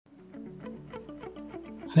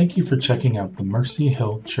Thank you for checking out the Mercy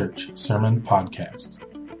Hill Church Sermon Podcast.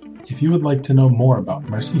 If you would like to know more about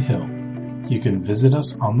Mercy Hill, you can visit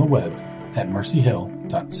us on the web at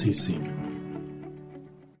mercyhill.cc.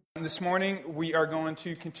 This morning, we are going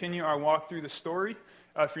to continue our walk through the story.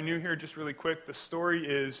 If you're new here, just really quick, the story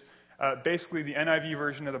is basically the NIV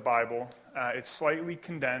version of the Bible. It's slightly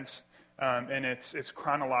condensed, and it's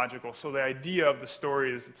chronological. So the idea of the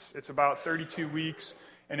story is it's about 32 weeks,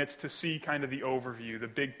 and it's to see kind of the overview, the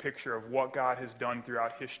big picture of what God has done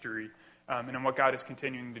throughout history, and what God is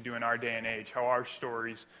continuing to do in our day and age, how our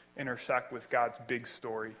stories intersect with God's big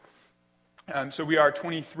story. So we are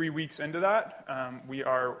 23 weeks into that. We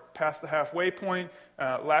are past the halfway point.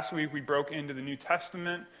 Last week we broke into the New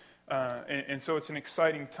Testament, and so it's an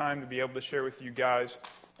exciting time to be able to share with you guys.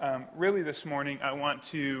 Really this morning I want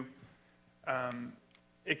to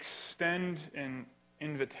extend an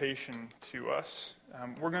invitation to us.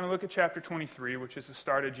 We're going to look at chapter 23, which is the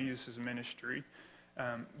start of Jesus' ministry.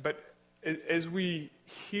 But as we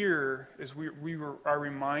hear, as we are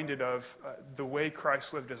reminded of the way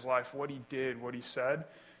Christ lived his life, what he did, what he said,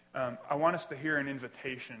 I want us to hear an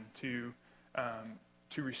invitation to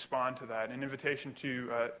respond to that, an invitation to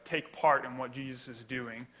take part in what Jesus is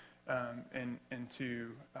doing, and to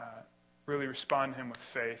really respond to him with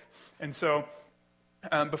faith. And so,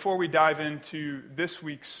 before we dive into this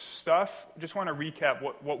week's stuff, I just want to recap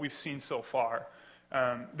what we've seen so far.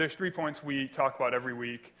 There's 3 points we talk about every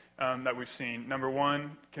week that we've seen. Number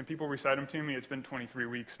one, can people recite them to me? It's been 23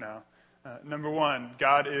 weeks now. Number one,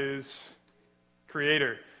 God is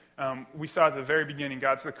creator. We saw at the very beginning,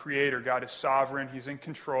 God's the creator. God is sovereign. He's in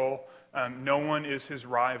control. No one is his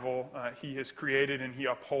rival. He has created and he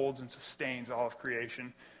upholds and sustains all of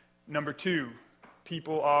creation. Number two,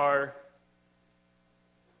 people are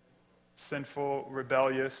sinful,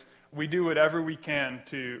 rebellious. We do whatever we can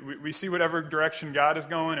we see whatever direction God is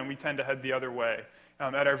going, and we tend to head the other way.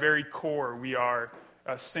 At our very core, we are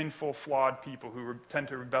sinful, flawed people who tend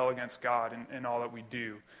to rebel against God in all that we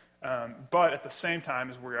do. But at the same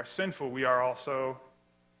time, as we are sinful, we are also...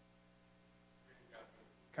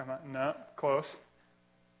 Come on, no, close.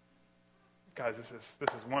 Guys, this is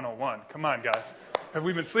 101. Come on, guys. Have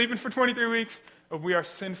we been sleeping for 23 weeks? We are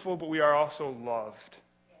sinful, but we are also loved.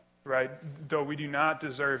 Right? Though we do not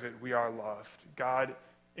deserve it, we are loved. God,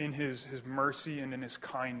 in his mercy and in his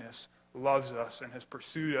kindness, loves us and has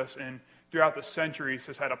pursued us, and throughout the centuries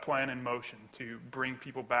has had a plan in motion to bring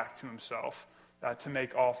people back to himself, to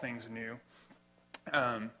make all things new.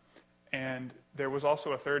 And there was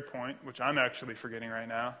also a third point, which I'm actually forgetting right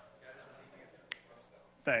now.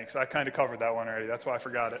 Thanks. I kind of covered that one already. That's why I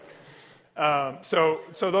forgot it. So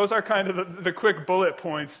those are kind of the quick bullet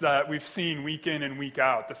points that we've seen week in and week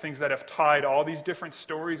out, the things that have tied all these different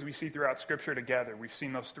stories we see throughout Scripture together. We've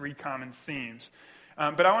seen those three common themes.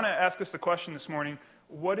 But I want to ask us the question this morning,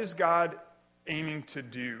 what is God aiming to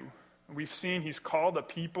do? We've seen he's called a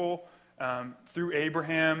people through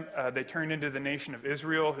Abraham. They turned into the nation of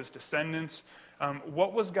Israel, his descendants.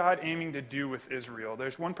 What was God aiming to do with Israel?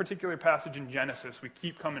 There's one particular passage in Genesis we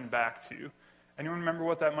keep coming back to. Anyone remember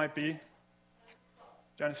what that might be?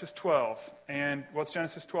 Genesis 12. And what's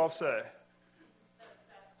Genesis 12 say?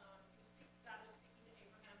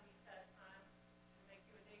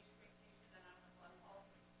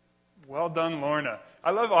 Well done, Lorna.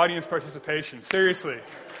 I love audience participation. Seriously.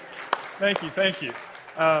 Thank you.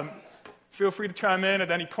 Feel free to chime in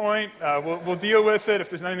at any point. We'll deal with it. If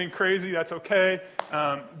there's anything crazy, that's okay.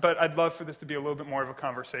 But I'd love for this to be a little bit more of a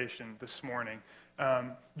conversation this morning.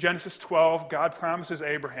 Genesis 12, God promises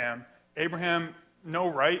Abraham, no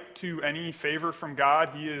right to any favor from God.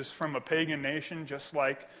 He is from a pagan nation, just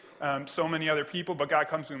like so many other people. But God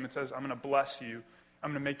comes to him and says, I'm going to bless you.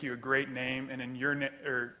 I'm going to make you a great name, and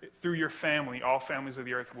through your family, all families of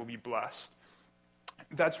the earth will be blessed.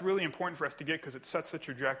 That's really important for us to get because it sets the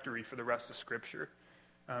trajectory for the rest of Scripture.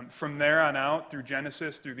 From there on out, through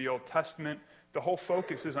Genesis, through the Old Testament, the whole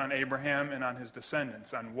focus is on Abraham and on his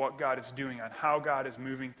descendants, on what God is doing, on how God is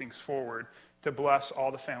moving things forward to bless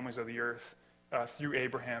all the families of the earth through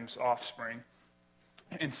Abraham's offspring.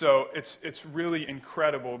 And so it's really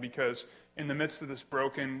incredible because in the midst of this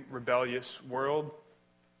broken, rebellious world,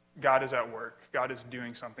 God is at work. God is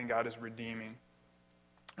doing something. God is redeeming.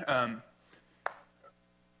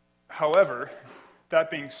 However, that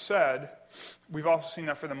being said, we've also seen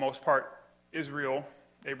that for the most part, Israel,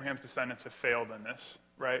 Abraham's descendants, have failed in this,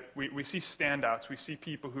 right? We see standouts. We see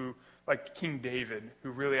people who, like King David,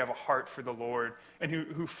 who really have a heart for the Lord, and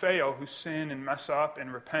who fail, who sin and mess up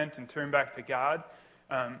and repent and turn back to God.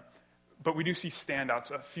 But we do see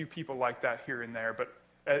standouts, a few people like that here and there. But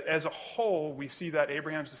as a whole, we see that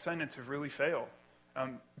Abraham's descendants have really failed.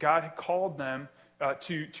 God had called them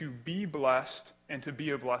to be blessed and to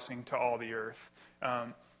be a blessing to all the earth.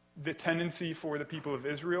 The tendency for the people of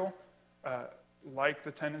Israel, like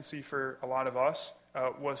the tendency for a lot of us,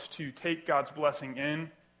 was to take God's blessing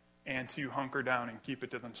in and to hunker down and keep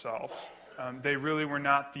it to themselves. They really were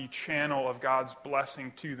not the channel of God's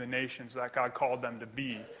blessing to the nations that God called them to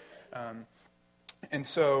be. And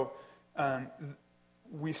so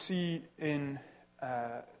we see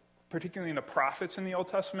particularly in the prophets in the Old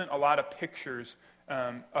Testament, a lot of pictures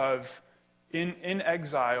of in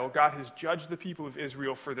exile, God has judged the people of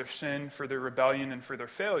Israel for their sin, for their rebellion, and for their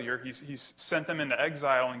failure. He's sent them into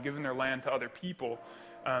exile and given their land to other people.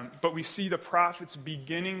 But we see the prophets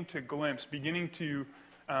beginning to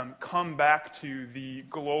come back to the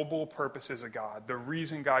global purposes of God, the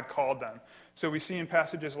reason God called them. So we see in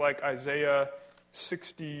passages like Isaiah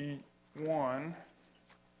 61,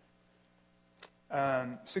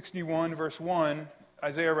 61 verse 1,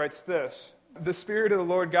 Isaiah writes this: "The Spirit of the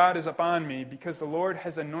Lord God is upon me, because the Lord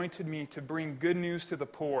has anointed me to bring good news to the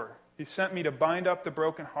poor. He sent me to bind up the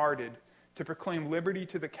brokenhearted, to proclaim liberty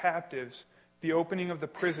to the captives, the opening of the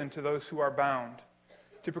prison to those who are bound,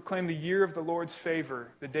 to proclaim the year of the Lord's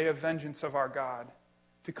favor, the day of vengeance of our God,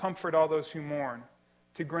 to comfort all those who mourn,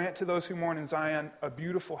 to grant to those who mourn in Zion a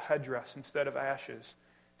beautiful headdress instead of ashes,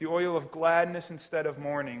 the oil of gladness instead of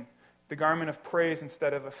mourning, the garment of praise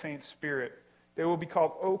instead of a faint spirit. They will be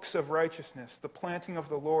called oaks of righteousness, the planting of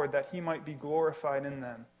the Lord, that he might be glorified in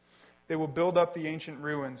them. They will build up the ancient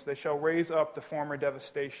ruins. They shall raise up the former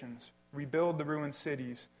devastations, rebuild the ruined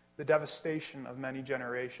cities, the devastation of many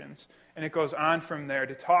generations." And it goes on from there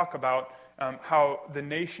to talk about how the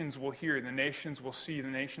nations will hear, the nations will see, the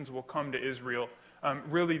nations will come to Israel.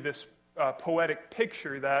 Really this poetic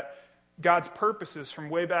picture that God's purposes from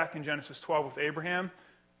way back in Genesis 12 with Abraham,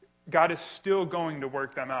 God is still going to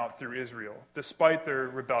work them out through Israel, despite their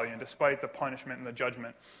rebellion, despite the punishment and the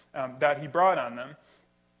judgment that he brought on them.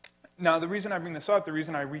 Now, the reason I bring this up, the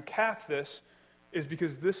reason I recap this, is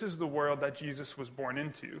because this is the world that Jesus was born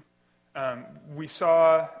into. We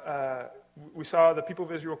saw the people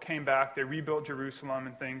of Israel came back, they rebuilt Jerusalem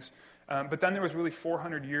and things, but then there was really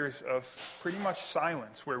 400 years of pretty much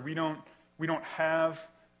silence, where we don't have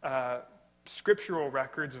scriptural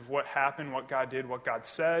records of what happened, what God did, what God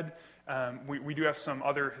said. We do have some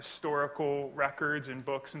other historical records and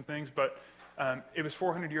books and things, but it was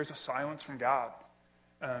 400 years of silence from God.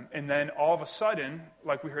 And then all of a sudden,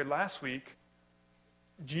 like we heard last week,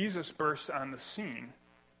 Jesus burst on the scene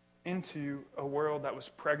into a world that was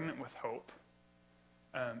pregnant with hope.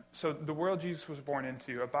 So the world Jesus was born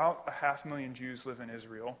into, about 500,000 Jews live in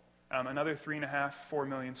Israel. Another 3.5, 4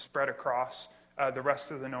 million spread across the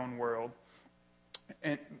rest of the known world.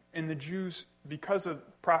 And the Jews, because of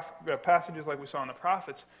passages like we saw in the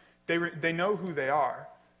prophets, they know who they are.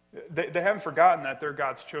 They haven't forgotten that they're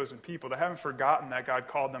God's chosen people. They haven't forgotten that God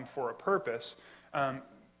called them for a purpose.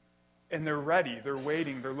 And they're ready, they're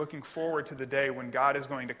waiting, they're looking forward to the day when God is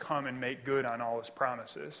going to come and make good on all his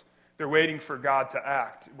promises. They're waiting for God to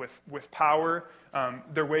act with power.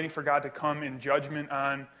 They're waiting for God to come in judgment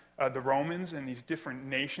on the Romans and these different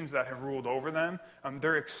nations that have ruled over them.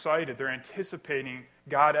 They're excited, they're anticipating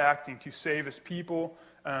God acting to save his people,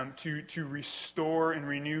 to restore and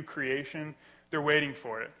renew creation. They're waiting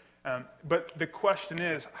for it. But the question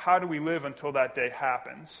is, how do we live until that day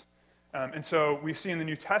happens? And so we see in the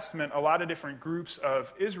New Testament a lot of different groups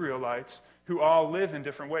of Israelites who all live in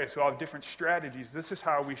different ways, who all have different strategies. This is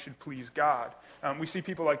how we should please God. We see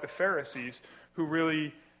people like the Pharisees who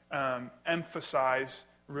really emphasize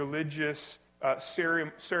religious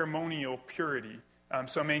ceremonial purity.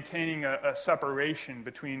 So maintaining a separation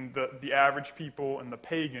between the average people and the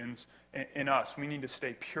pagans in us. We need to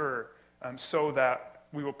stay pure so that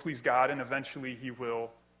we will please God, and eventually he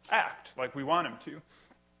will act like we want him to.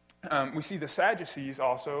 We see the Sadducees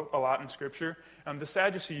also a lot in Scripture. The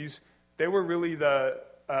Sadducees, they were really the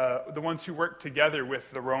ones who worked together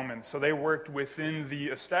with the Romans. So they worked within the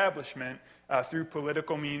establishment through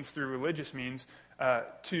political means, through religious means,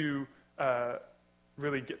 to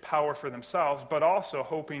really get power for themselves, but also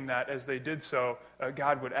hoping that as they did so,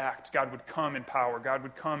 God would act, God would come in power, God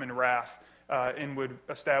would come in wrath, and would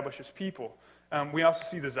establish his people. We also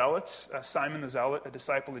see the Zealots, Simon the Zealot, a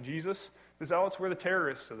disciple of Jesus. The Zealots were the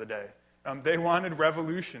terrorists of the day. They wanted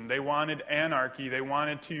revolution. They wanted anarchy. They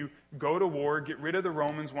wanted to go to war, get rid of the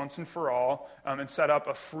Romans once and for all, and set up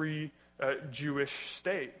a free Jewish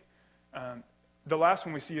state. The last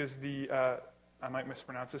one we see is I might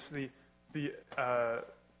mispronounce this, the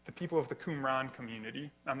people of the Qumran community.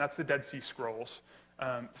 That's the Dead Sea Scrolls.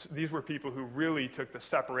 These were people who really took the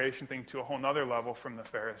separation thing to a whole nother level from the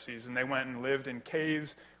Pharisees, and they went and lived in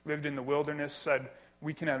caves, lived in the wilderness, said,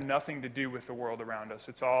 we can have nothing to do with the world around us.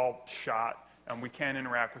 It's all shot, and we can't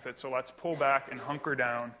interact with it, so let's pull back and hunker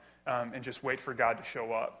down and just wait for God to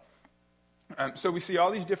show up. So we see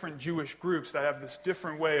all these different Jewish groups that have this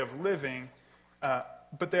different way of living,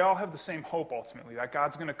 but they all have the same hope ultimately, that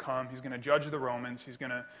God's going to come, he's going to judge the Romans, he's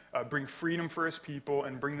going to bring freedom for his people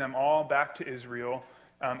and bring them all back to Israel,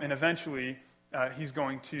 and eventually he's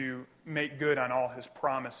going to make good on all his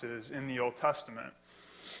promises in the Old Testament.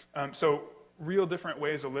 So real different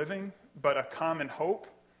ways of living, but a common hope,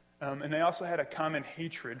 and they also had a common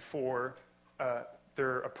hatred for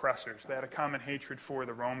their oppressors. They had a common hatred for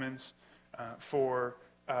the Romans, for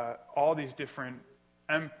all these different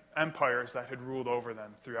empires that had ruled over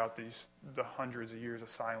them throughout the hundreds of years of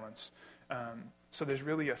silence. So there's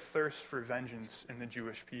really a thirst for vengeance in the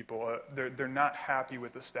Jewish people. They're not happy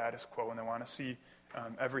with the status quo, and they want to see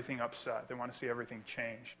everything upset. They want to see everything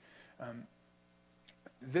change.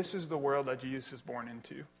 This is the world that Jesus is born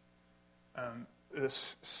into.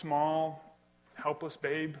 This small, helpless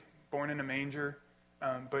babe born in a manger,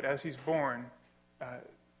 but as he's born,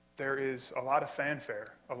 there is a lot of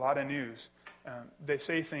fanfare, a lot of news. They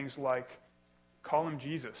say things like, call him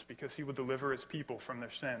Jesus because he will deliver his people from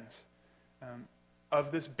their sins.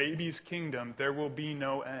 Of this baby's kingdom, there will be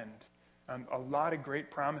no end. A lot of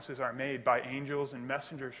great promises are made by angels and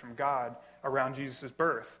messengers from God around Jesus'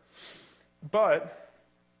 birth. But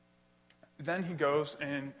then he goes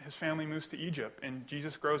and his family moves to Egypt, and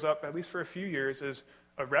Jesus grows up, at least for a few years, as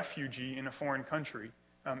a refugee in a foreign country.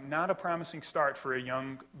 Not a promising start for a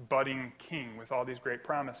young, budding king with all these great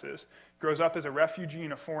promises. Grows up as a refugee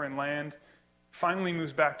in a foreign land, finally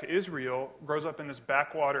moves back to Israel, grows up in this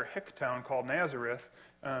backwater hick town called Nazareth,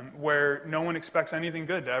 where no one expects anything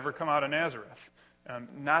good to ever come out of Nazareth.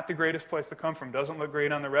 Not the greatest place to come from, doesn't look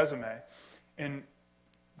great on the resume. And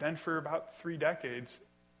then for about 3 decades,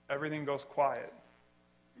 everything goes quiet.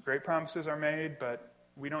 Great promises are made, but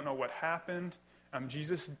we don't know what happened.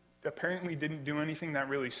 Jesus apparently didn't do anything that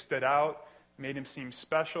really stood out, made him seem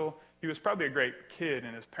special. He was probably a great kid,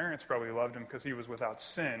 and his parents probably loved him because he was without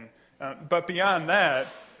sin. But beyond that,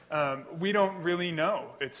 we don't really know.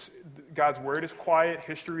 God's word is quiet,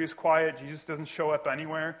 history is quiet, Jesus doesn't show up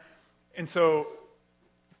anywhere. And so,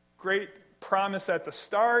 great promise at the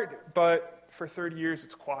start, but for 30 years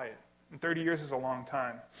it's quiet. And 30 years is a long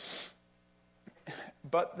time.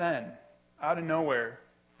 But then, out of nowhere,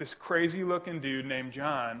 this crazy-looking dude named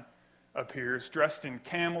John appears, dressed in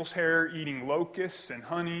camel's hair, eating locusts and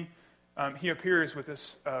honey. He appears with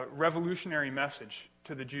this revolutionary message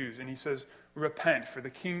to the Jews, and he says, repent, for the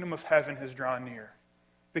kingdom of heaven has drawn near.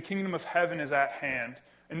 The kingdom of heaven is at hand.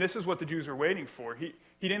 And this is what the Jews were waiting for. He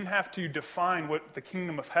didn't have to define what the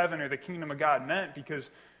kingdom of heaven or the kingdom of God meant, because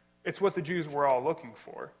it's what the Jews were all looking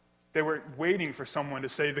for. They were waiting for someone to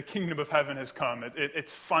say, the kingdom of heaven has come.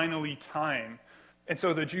 It's finally time. And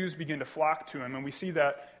so the Jews begin to flock to him. And we see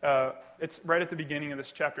that it's right at the beginning of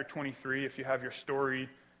this chapter 23, if you have your story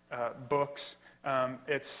books.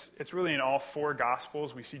 It's really in all 4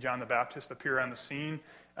 Gospels. We see John the Baptist appear on the scene.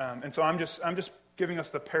 And so I'm just giving us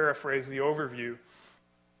the paraphrase, the overview.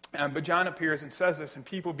 But John appears and says this, and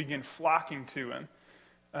people begin flocking to him.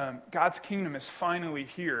 God's kingdom is finally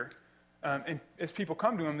here. And as people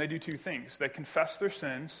come to him, they do 2 things. They confess their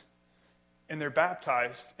sins, and they're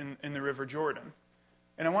baptized in the River Jordan.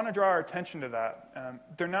 And I want to draw our attention to that.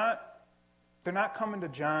 They're not coming to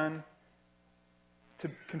John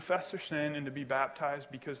to confess their sin and to be baptized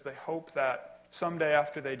because they hope that someday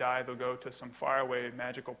after they die, they'll go to some faraway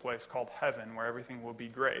magical place called heaven where everything will be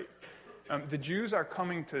great. The Jews are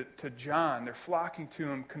coming to John. They're flocking to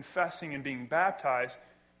him, confessing and being baptized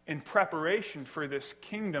in preparation for this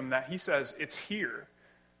kingdom that he says it's here.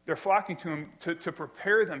 They're flocking to him to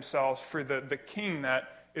prepare themselves for the king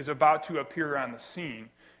that is about to appear on the scene.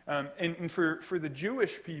 And for the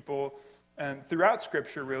Jewish people, throughout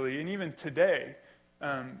Scripture really, and even today,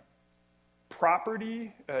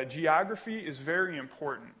 property, geography is very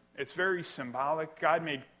important. It's very symbolic. God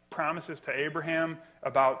made promises to Abraham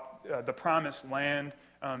about the promised land.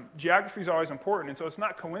 Geography is always important, and so it's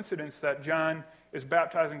not coincidence that John is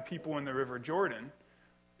baptizing people in the River Jordan.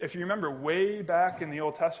 If you remember way back in the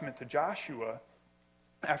Old Testament to Joshua,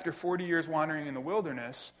 after 40 years wandering in the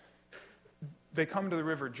wilderness, they come to the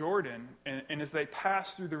River Jordan, and as they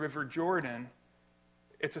pass through the River Jordan,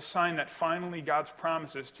 it's a sign that finally God's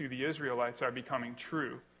promises to the Israelites are becoming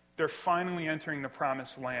true. They're finally entering the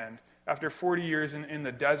promised land. After 40 years in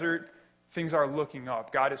the desert, things are looking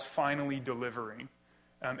up. God is finally delivering.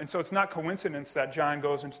 And so it's not coincidence that John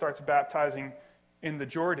goes and starts baptizing in the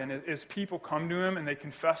Jordan, as people come to him and they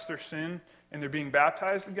confess their sin and they're being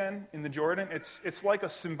baptized again in the Jordan, it's like a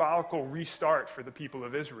symbolical restart for the people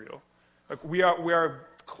of Israel. Like we are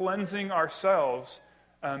cleansing ourselves,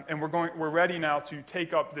 and we're ready now to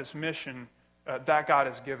take up this mission that God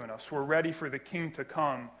has given us. We're ready for the King to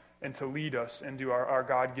come and to lead us and do our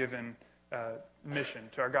God-given mission,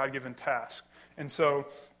 to our God-given task. And so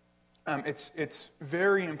it's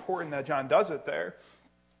very important that John does it there.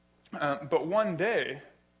 But one day,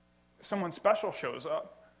 someone special shows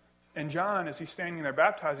up. And John, as he's standing there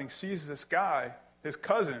baptizing, sees this guy, his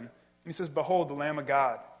cousin, and he says, "Behold, the Lamb of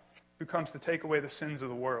God, who comes to take away the sins of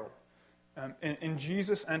the world." And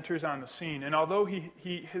Jesus enters on the scene. And although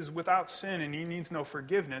he is without sin and he needs no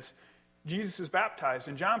forgiveness, Jesus is baptized.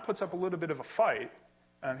 And John puts up a little bit of a fight.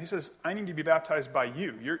 He says, "I need to be baptized by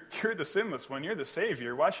you. You're the sinless one. You're the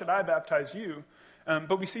Savior. Why should I baptize you?"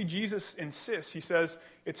 But we see Jesus insists. He says,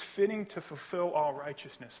 "It's fitting to fulfill all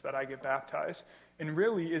righteousness that I get baptized." And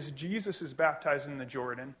really, as Jesus is baptized in the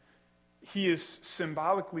Jordan, he is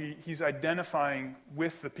symbolically, he's identifying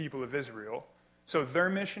with the people of Israel. So their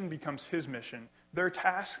mission becomes his mission. Their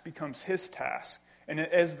task becomes his task. And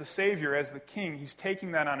as the Savior, as the King, he's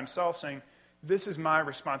taking that on himself, saying, "This is my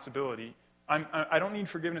responsibility. I don't need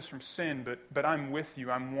forgiveness from sin, but I'm with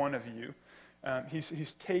you. I'm one of you."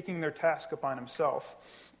 He's taking their task upon himself.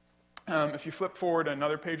 If you flip forward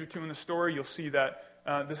another page or two in the story, you'll see that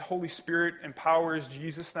the Holy Spirit empowers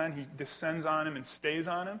Jesus then. He descends on him and stays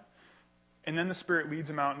on him. And then the Spirit leads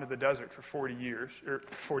him out into the desert for 40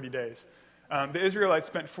 days. The Israelites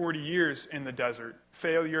spent 40 years in the desert,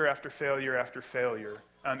 failure after failure after failure.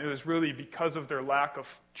 It was really because of their lack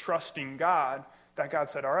of trusting God that God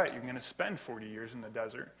said, "All right, you're going to spend 40 years in the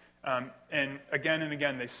desert." And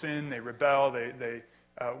again, they sin, they rebel, they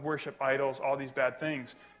worship idols, all these bad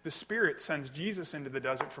things. The Spirit sends Jesus into the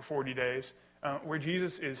desert for 40 days, where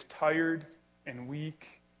Jesus is tired and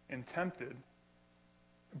weak and tempted,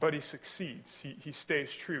 but he succeeds. He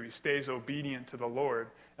stays true. He stays obedient to the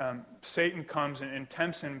Lord. Satan comes and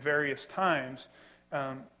tempts him various times,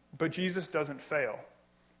 but Jesus doesn't fail.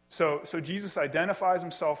 So Jesus identifies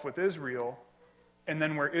himself with Israel, and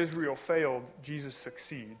then where Israel failed, Jesus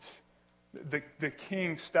succeeds. The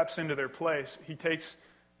King steps into their place. He takes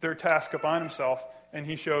their task upon himself, and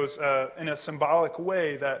he shows in a symbolic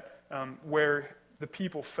way that where the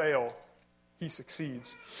people fail, he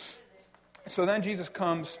succeeds. So then Jesus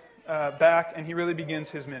comes back, and he really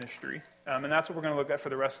begins his ministry. And that's what we're going to look at for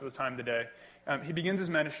the rest of the time today. He begins his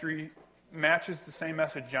ministry, matches the same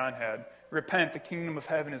message John had. Repent, the kingdom of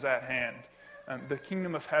heaven is at hand. The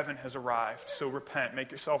kingdom of heaven has arrived, so repent, make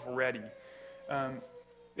yourself ready.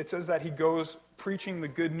 It says that he goes preaching the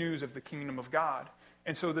good news of the kingdom of God.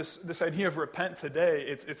 And so this idea of repent today,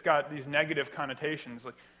 it's got these negative connotations.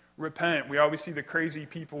 Like, repent, we always see the crazy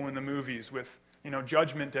people in the movies with,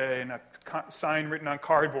 Judgment Day and a sign written on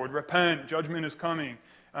cardboard, "Repent, judgment is coming."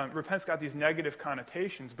 Repent's got these negative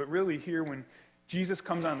connotations, but really here when Jesus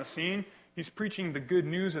comes on the scene, he's preaching the good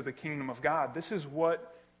news of the kingdom of God. This is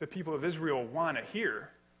what the people of Israel want to hear.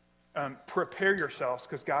 Prepare yourselves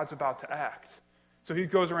because God's about to act. So he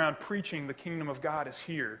goes around preaching the kingdom of God is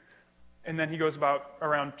here. And then he goes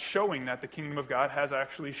around showing that the kingdom of God has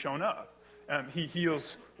actually shown up. He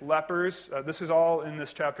heals lepers. This is all in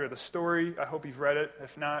this chapter of the story. I hope you've read it.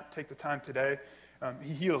 If not, take the time today.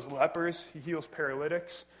 He heals lepers. He heals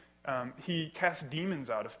paralytics. He casts demons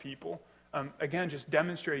out of people. Again, just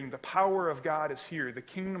demonstrating the power of God is here. The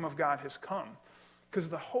kingdom of God has come. Because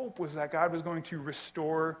the hope was that God was going to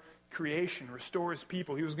restore creation, restore his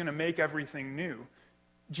people. He was going to make everything new.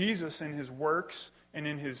 Jesus, in his works and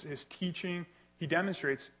in his teaching, he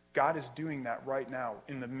demonstrates God is doing that right now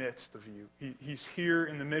in the midst of you. He's here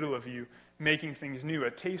in the middle of you, making things new,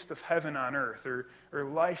 a taste of heaven on earth, or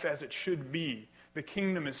life as it should be. The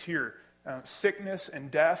kingdom is here. Sickness and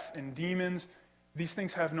death and demons, these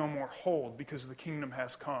things have no more hold because the kingdom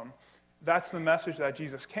has come. That's the message that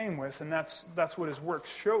Jesus came with, and that's what his works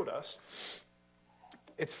showed us.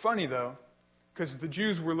 It's funny, though, because the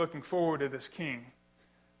Jews were looking forward to this king,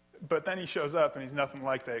 but then he shows up, and he's nothing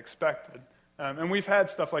like they expected. And we've had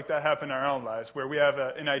stuff like that happen in our own lives, where we have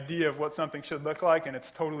an idea of what something should look like, and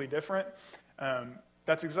it's totally different.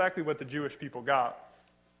 That's exactly what the Jewish people got.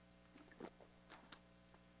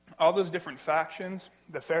 All those different factions,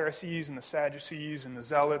 the Pharisees and the Sadducees and the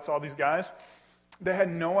Zealots, all these guys, they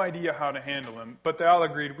had no idea how to handle him, but they all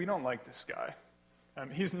agreed, we don't like this guy.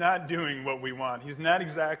 He's not doing what we want. He's not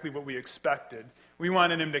exactly what we expected. We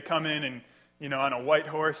wanted him to come in and, on a white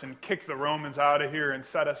horse and kick the Romans out of here and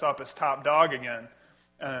set us up as top dog again.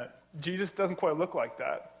 Jesus doesn't quite look like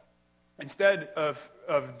that. Instead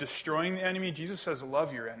of destroying the enemy, Jesus says,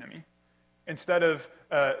 love your enemy. Instead of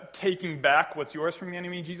taking back what's yours from the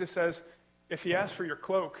enemy, Jesus says, if he asks for your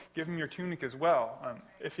cloak, give him your tunic as well.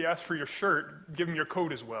 If he asks for your shirt, give him your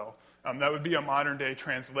coat as well. That would be a modern-day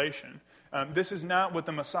translation. This is not what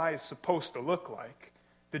the Messiah is supposed to look like.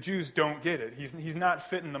 The Jews don't get it. He's not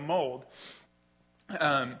fitting the mold.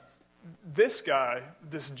 This guy,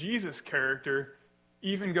 this Jesus character,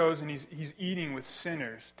 even goes and he's eating with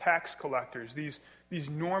sinners, tax collectors, these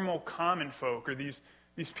normal common folk, or these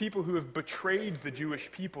people who have betrayed the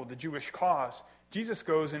Jewish people, the Jewish cause. Jesus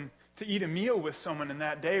goes and to eat a meal with someone in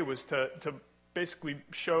that day was to basically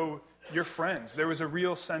show your friends. There was a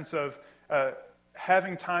real sense of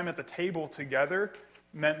having time at the table together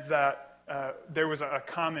meant that there was a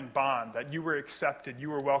common bond, that you were accepted, you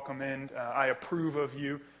were welcome in, I approve of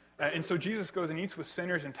you. And so Jesus goes and eats with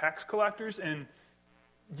sinners and tax collectors, and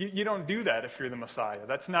you don't do that if you're the Messiah.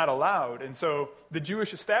 That's not allowed. And so the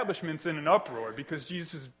Jewish establishment's in an uproar because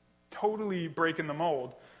Jesus is totally breaking the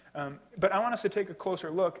mold. But I want us to take a closer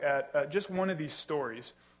look at just one of these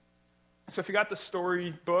stories. So if you got the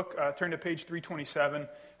story book, turn to page 327.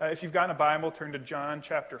 If you've got a Bible, turn to John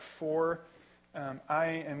chapter 4. I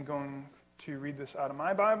am going to read this out of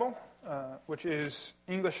my Bible, which is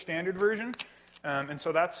English Standard Version. And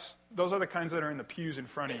so those are the kinds that are in the pews in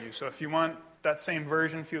front of you. So if you want that same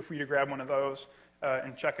version, feel free to grab one of those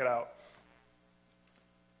and check it out.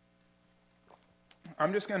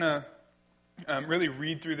 I'm just going to really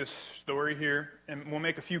read through this story here, and we'll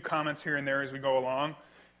make a few comments here and there as we go along.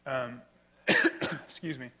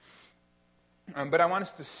 Excuse me. But I want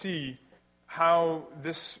us to see how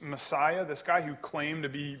this Messiah, this guy who claimed to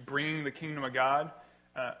be bringing the kingdom of God,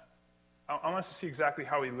 I want us to see exactly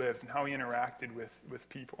how he lived and how he interacted with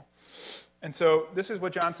people. And so this is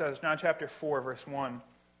what John says, John chapter 4, verse 1.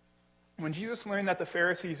 When Jesus learned that the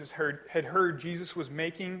Pharisees had heard Jesus was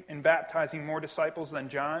making and baptizing more disciples than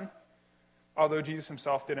John, although Jesus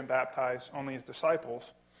himself didn't baptize, only his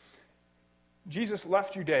disciples, Jesus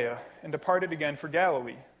left Judea and departed again for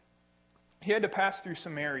Galilee. He had to pass through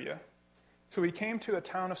Samaria. So he came to a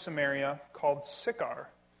town of Samaria called Sychar,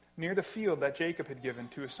 near the field that Jacob had given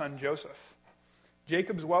to his son Joseph.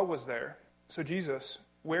 Jacob's well was there, so Jesus,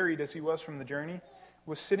 wearied as he was from the journey,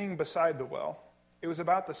 was sitting beside the well. It was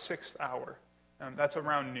about the 6th hour. That's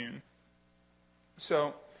around noon.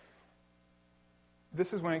 So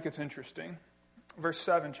this is when it gets interesting. Verse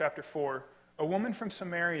 7, chapter 4, a woman from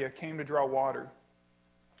Samaria came to draw water.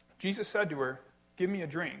 Jesus said to her, "Give me a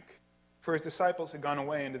drink," for his disciples had gone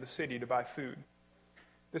away into the city to buy food.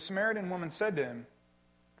 The Samaritan woman said to him,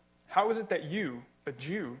 "How is it that you, a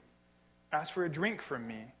Jew, ask for a drink from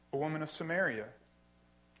me, a woman of Samaria?"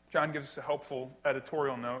 John gives us a helpful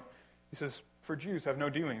editorial note. He says, for Jews have no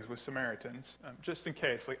dealings with Samaritans. Just in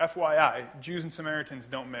case, like FYI, Jews and Samaritans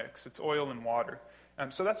don't mix. It's oil and water.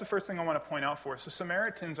 So that's the first thing I want to point out for us. So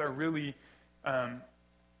Samaritans are really,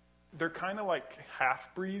 they're kind of like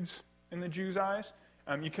half-breeds in the Jews' eyes.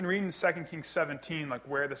 You can read in 2 Kings 17 like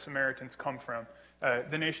where the Samaritans come from.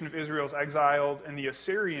 The nation of Israel is exiled, and the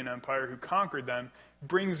Assyrian Empire, who conquered them,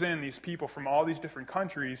 brings in these people from all these different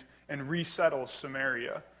countries and resettles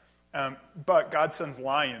Samaria. But God sends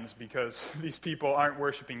lions because these people aren't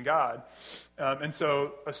worshiping God. And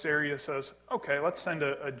so Assyria says, okay, let's send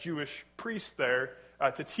a Jewish priest there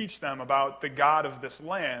to teach them about the God of this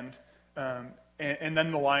land, and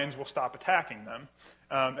then the lions will stop attacking them.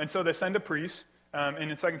 And so they send a priest,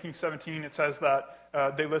 and in 2 Kings 17 it says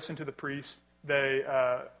that they listened to the priest. They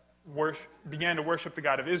began to worship the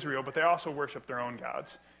God of Israel, but they also worshiped their own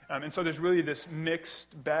gods. And so there's really this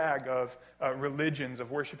mixed bag of religions,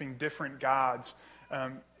 of worshiping different gods.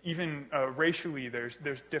 Even racially, there's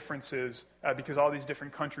differences because all these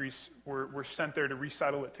different countries were sent there to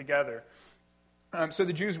resettle it together. So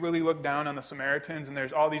the Jews really look down on the Samaritans, and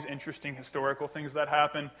there's all these interesting historical things that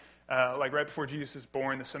happen. Like right before Jesus is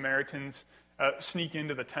born, the Samaritans sneak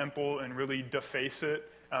into the temple and really deface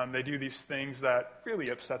it. They do these things that really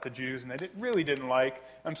upset the Jews, and they really didn't like.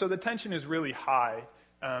 So the tension is really high.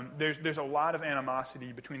 There's a lot of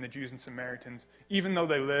animosity between the Jews and Samaritans, even though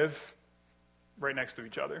they live right next to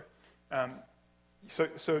each other.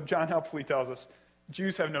 So John helpfully tells us,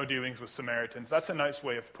 Jews have no dealings with Samaritans. That's a nice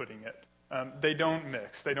way of putting it. They don't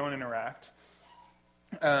mix. They don't interact.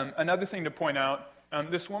 Another thing to point out,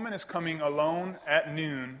 this woman is coming alone at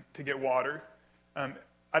noon to get water.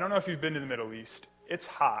 I don't know if you've been to the Middle East. It's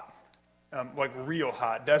hot, like real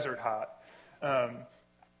hot, desert hot.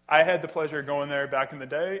 I had the pleasure of going there back in the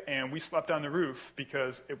day, and we slept on the roof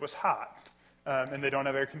because it was hot, and they don't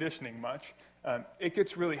have air conditioning much. It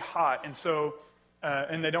gets really hot, and so,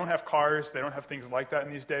 and they don't have cars, they don't have things like that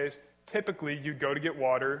in these days. typically you'd go to get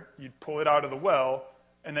water, you'd pull it out of the well,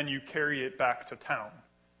 and then you carry it back to town.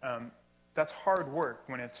 That's hard work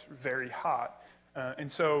when it's very hot.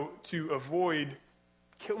 And so to avoid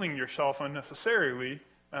killing yourself unnecessarily,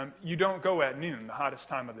 you don't go at noon, the hottest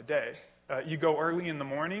time of the day. You go early in the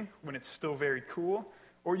morning when it's still very cool,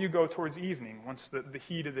 or you go towards evening once the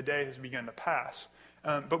heat of the day has begun to pass.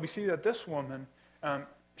 But we see that this woman,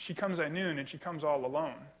 she comes at noon and she comes all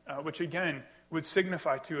alone, which again would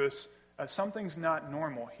signify to us something's not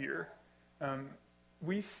normal here.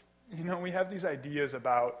 We have these ideas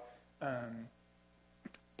about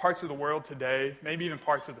parts of the world today, maybe even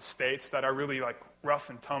parts of the States that are really like rough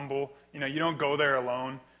and tumble. You don't go there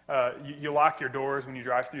alone. You lock your doors when you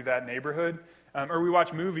drive through that neighborhood. Or we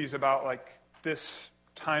watch movies about like this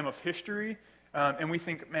time of history, and we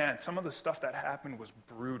think, man, some of the stuff that happened was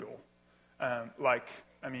brutal.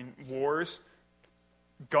 Wars,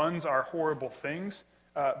 guns are horrible things,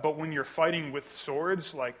 but when you're fighting with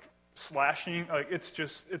swords, like slashing,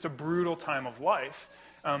 it's a brutal time of life.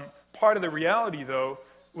 Part of the reality, though,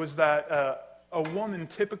 was that a woman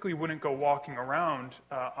typically wouldn't go walking around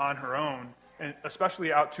on her own, and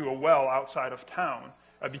especially out to a well outside of town,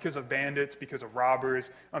 because of bandits, because of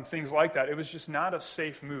robbers, things like that. It was just not a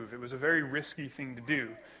safe move. It was a very risky thing to do.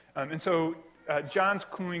 And so John's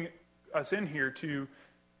cluing us in here to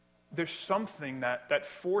there's something that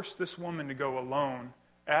forced this woman to go alone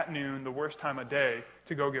at noon, the worst time of day,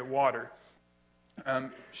 to go get water.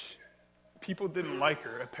 People didn't like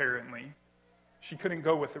her, apparently. She couldn't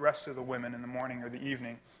go with the rest of the women in the morning or the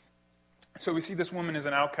evening. So we see this woman as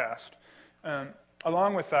an outcast.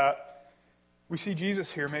 Along with that, we see Jesus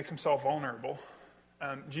here makes himself vulnerable.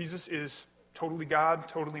 Jesus is totally God,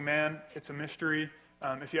 totally man. It's a mystery.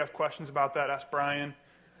 If you have questions about that, ask Brian.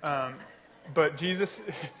 But Jesus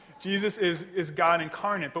is God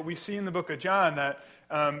incarnate. But we see in the book of John that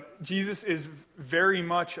Jesus is very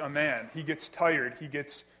much a man. He gets tired. He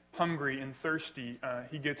gets hungry and thirsty.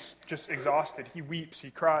 He gets just exhausted. He weeps. He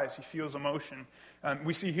cries. He feels emotion.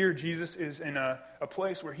 We see here Jesus is in a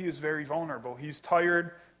place where he is very vulnerable. He's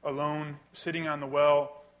tired, alone, sitting on the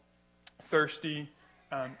well, thirsty,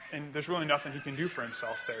 and there's really nothing he can do for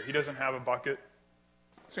himself there. He doesn't have a bucket.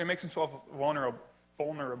 So he makes himself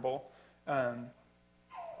vulnerable.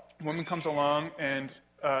 Woman comes along, and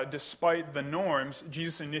despite the norms,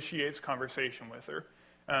 Jesus initiates conversation with her.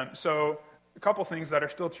 So a couple things that are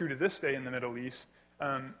still true to this day in the Middle East.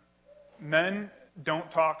 Men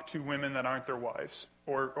don't talk to women that aren't their wives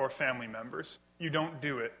or family members. You don't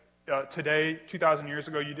do it. Today, 2,000 years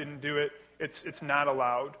ago, you didn't do it. It's not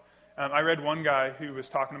allowed. I read one guy who was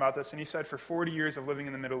talking about this, and he said, for 40 years of living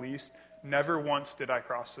in the Middle East, never once did I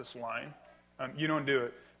cross this line. You don't do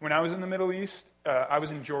it. When I was in the Middle East, I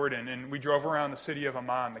was in Jordan, and we drove around the city of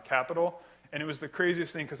Amman, the capital, and it was the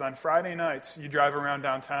craziest thing, because on Friday nights, you drive around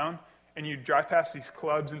downtown, and you drive past these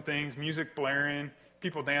clubs and things, music blaring,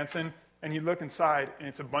 people dancing, and you look inside, and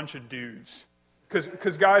it's a bunch of dudes.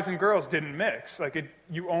 Because guys and girls didn't mix.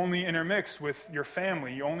 You only intermix with your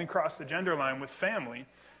family. You only cross the gender line with family.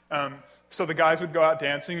 So the guys would go out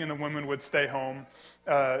dancing, and the women would stay home,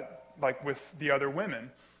 with the other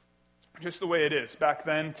women. Just the way it is, back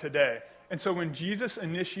then, today. And so when Jesus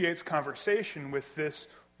initiates conversation with this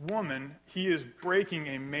woman, he is breaking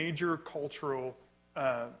a major cultural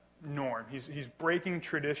norm. He's breaking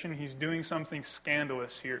tradition. He's doing something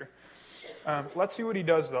scandalous here. Let's see what he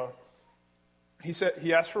does, though.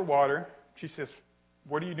 He asks for water. She says,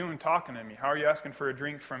 "What are you doing talking to me? How are you asking for a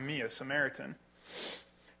drink from me, a Samaritan?"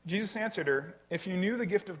 Jesus answered her, "If you knew the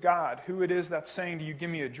gift of God, who it is that's saying to you, 'Give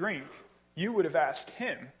me a drink,' you would have asked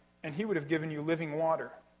him, and he would have given you living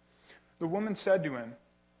water." The woman said to him,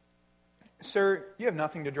 "Sir, you have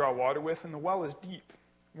nothing to draw water with, and the well is deep.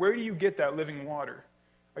 Where do you get that living water?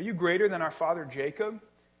 Are you greater than our father Jacob?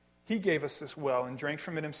 He gave us this well and drank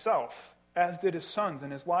from it himself, as did his sons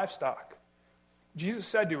and his livestock." Jesus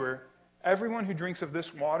said to her, "Everyone who drinks of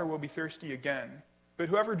this water will be thirsty again, but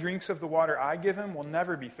whoever drinks of the water I give him will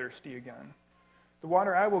never be thirsty again. The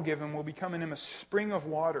water I will give him will become in him a spring of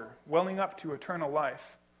water, welling up to eternal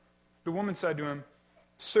life." The woman said to him,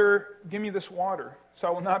 "Sir, give me this water, so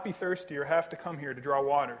I will not be thirsty or have to come here to draw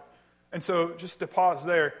water." And so, just to pause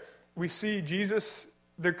there, we see Jesus,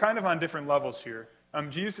 they're kind of on different levels here.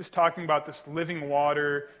 Jesus is talking about this living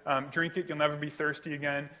water, drink it, you'll never be thirsty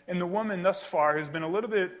again. And the woman thus far has been a little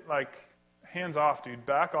bit hands off, dude,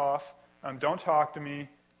 back off, don't talk to me,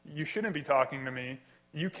 you shouldn't be talking to me,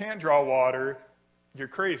 you can't draw water, you're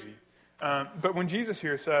crazy. But when Jesus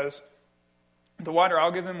here says, "The water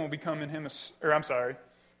I'll give him will become in him,"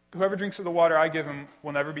 "Whoever drinks of the water I give him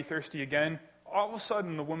will never be thirsty again," all of a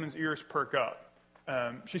sudden the woman's ears perk up.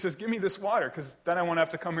 She says, give me this water, because then I won't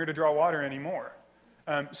have to come here to draw water anymore.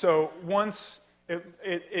 So once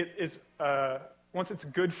it's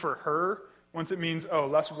good for her, once it means,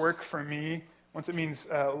 less work for me, once it means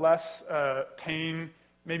less pain,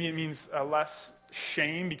 maybe it means less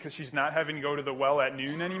shame because she's not having to go to the well at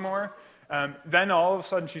noon anymore, then all of a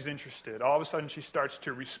sudden she's interested. All of a sudden she starts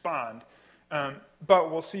to respond.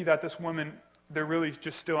 But we'll see that this woman, they're really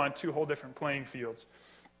just still on two whole different playing fields.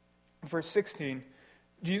 Verse 16,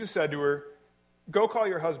 Jesus said to her, go call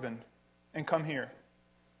your husband and come here.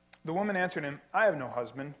 The woman answered him, I have no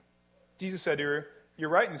husband. Jesus said to her, you're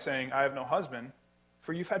right in saying, I have no husband,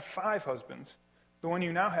 for you've had 5 husbands. The one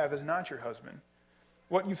you now have is not your husband.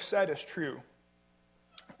 What you've said is true.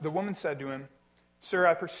 The woman said to him, Sir,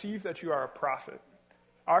 I perceive that you are a prophet.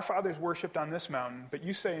 Our fathers worshipped on this mountain, but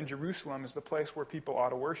you say in Jerusalem is the place where people ought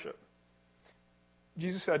to worship.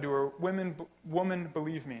 Jesus said to her, Woman,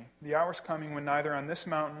 believe me, the hour is coming when neither on this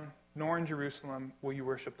mountain nor in Jerusalem will you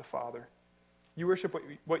worship the Father. You worship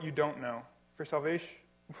what you don't know. For salvation,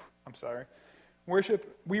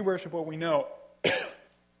 we worship what we know.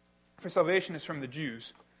 For salvation is from the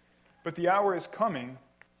Jews. But the hour is coming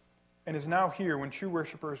and is now here when true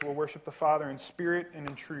worshipers will worship the Father in spirit and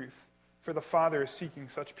in truth. For the Father is seeking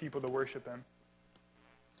such people to worship him.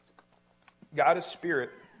 God is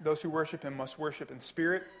spirit. Those who worship him must worship in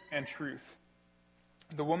spirit and truth.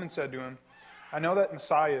 The woman said to him, I know that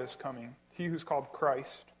Messiah is coming, he who's called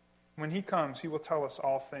Christ. When he comes, he will tell us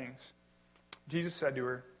all things. Jesus said to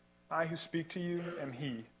her, I who speak to you am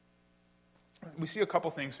he. We see a couple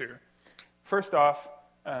things here. First off,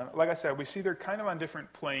 like I said, we see they're kind of on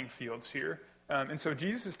different playing fields here. And so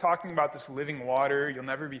Jesus is talking about this living water. You'll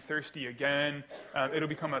never be thirsty again. It'll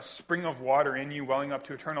become a spring of water in you, welling up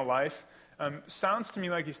to eternal life. Sounds to me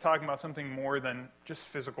like he's talking about something more than just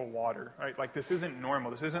physical water, right? Like this isn't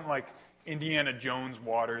normal. This isn't like Indiana Jones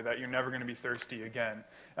water that you're never going to be thirsty again.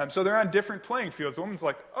 So they're on different playing fields. The woman's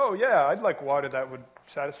like, oh yeah, I'd like water that would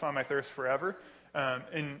satisfy my thirst forever.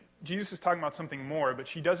 And Jesus is talking about something more, but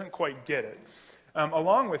she doesn't quite get it.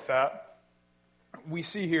 Along with that, we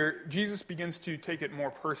see here, Jesus begins to take it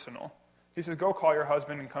more personal. He says, go call your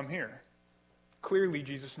husband and come here. Clearly,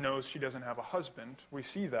 Jesus knows she doesn't have a husband. We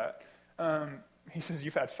see that. He says,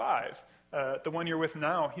 you've had 5. The one you're with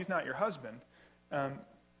now, he's not your husband.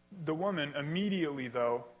 The woman immediately,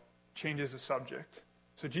 though, changes the subject.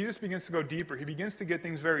 So Jesus begins to go deeper. He begins to get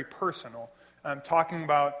things very personal, talking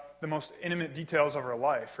about the most intimate details of her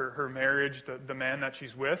life, her marriage, the man that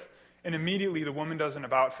she's with. And immediately the woman does an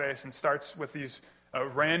about-face and starts with these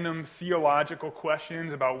random theological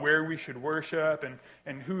questions about where we should worship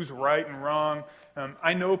and who's right and wrong.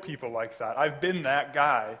 I know people like that. I've been that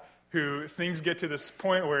guy who things get to this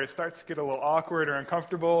point where it starts to get a little awkward or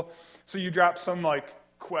uncomfortable. So you drop some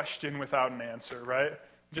question without an answer, right?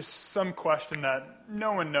 Just some question that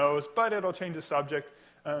no one knows, but it'll change the subject.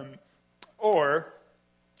 Or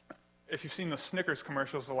if you've seen the Snickers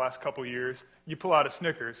commercials the last couple years, you pull out a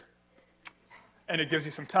Snickers. And it gives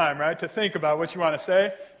you some time, right, to think about what you want to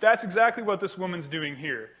say. That's exactly what this woman's doing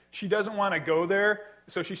here. She doesn't want to go there,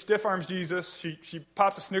 so she stiff-arms Jesus. She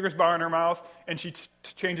pops a Snickers bar in her mouth, and she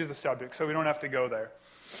changes the subject, so we don't have to go there.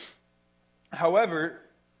 However,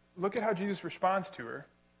 look at how Jesus responds to her.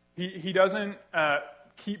 He doesn't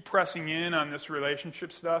keep pressing in on this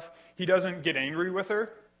relationship stuff. He doesn't get angry with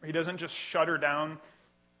her. He doesn't just shut her down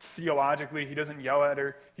theologically. He doesn't yell at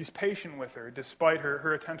her. He's patient with her, despite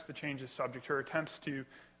her attempts to change the subject, her attempts to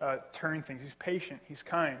turn things. He's patient. He's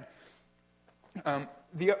kind.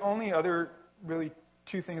 The only other really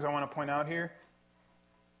 2 things I want to point out here.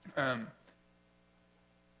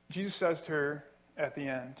 Jesus says to her at the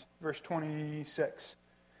end, verse 26,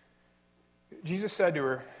 Jesus said to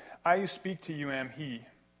her, I who speak to you am he.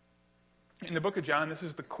 In the book of John, this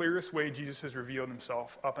is the clearest way Jesus has revealed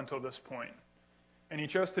himself up until this point. And he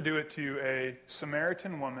chose to do it to a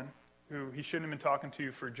Samaritan woman who he shouldn't have been talking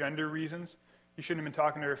to for gender reasons. He shouldn't have been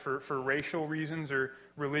talking to her for racial reasons or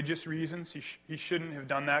religious reasons. He shouldn't have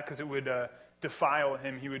done that because it would defile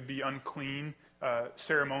him. He would be unclean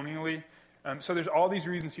ceremonially. So there's all these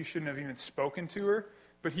reasons he shouldn't have even spoken to her.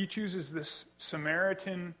 But he chooses this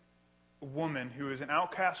Samaritan woman who is an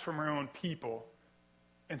outcast from her own people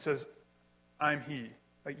and says, I'm he.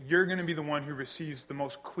 You're going to be the one who receives the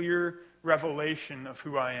most clear revelation of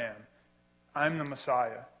who I am. I'm the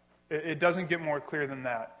Messiah. It doesn't get more clear than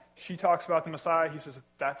that. She talks about the Messiah. He says,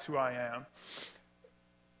 that's who I am.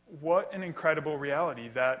 What an incredible reality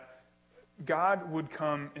that God would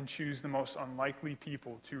come and choose the most unlikely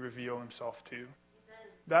people to reveal himself to. Amen.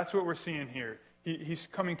 That's what we're seeing here. He's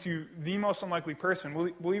coming to the most unlikely person.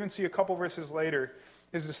 We'll even see a couple verses later,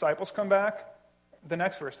 his disciples come back, The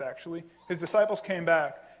next verse, actually. His disciples came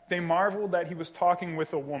back. They marveled that he was talking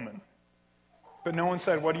with a woman. But no one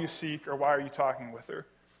said, "What do you seek?" or "Why are you talking with her?"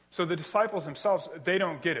 So the disciples themselves, they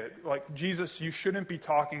don't get it. Like, Jesus, you shouldn't be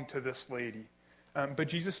talking to this lady. But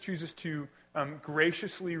Jesus chooses to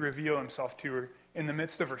graciously reveal himself to her in the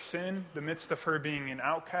midst of her sin, the midst of her being an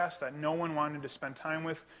outcast that no one wanted to spend time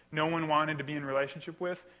with, no one wanted to be in relationship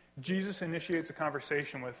with. Jesus initiates a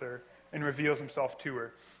conversation with her and reveals himself to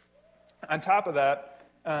her. On top of that,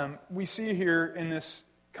 we see here in this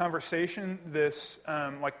conversation this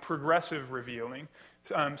like progressive revealing.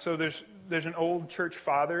 So there's an old church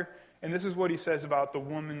father, and this is what he says about the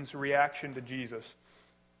woman's reaction to Jesus.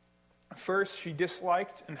 First, she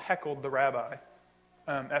disliked and heckled the rabbi.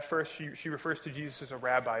 At first, she refers to Jesus as a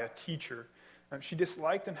rabbi, a teacher. She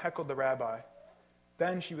disliked and heckled the rabbi.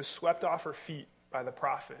 Then she was swept off her feet by the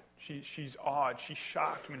prophet. She's awed. She's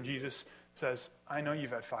shocked when Jesus says, "I know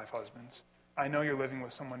you've had 5 husbands. I know you're living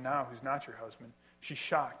with someone now who's not your husband." She's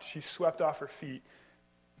shocked. She's swept off her feet.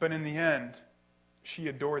 But in the end, she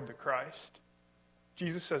adored the Christ.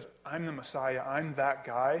 Jesus says, "I'm the Messiah. I'm that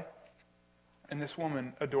guy." And this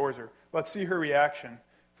woman adores her. Let's see her reaction.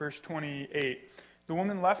 Verse 28. The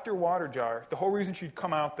woman left her water jar. The whole reason she'd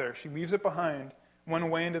come out there, she leaves it behind, went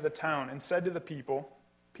away into the town, and said to the people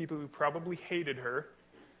who probably hated her,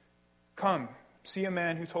 "Come, see a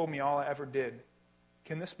man who told me all I ever did.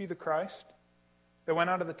 Can this be the Christ?" They went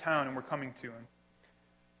out of the town and were coming to him.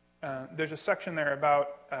 There's a section there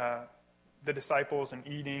about the disciples and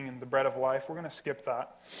eating and the bread of life. We're going to skip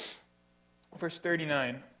that. Verse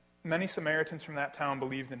 39. Many Samaritans from that town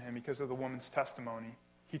believed in him because of the woman's testimony.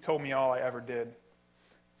 "He told me all I ever did."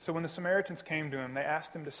 So when the Samaritans came to him, they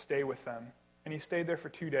asked him to stay with them, and he stayed there for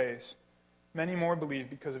 2 days. Many more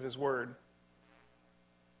believed because of his word.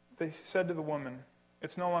 They said to the woman,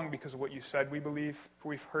 "It's no longer because of what you said we believe, for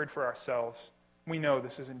we've heard for ourselves. We know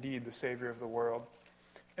this is indeed the Savior of the world."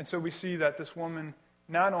 And so we see that this woman,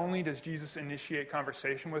 not only does Jesus initiate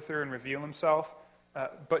conversation with her and reveal himself,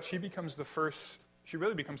 but she really becomes the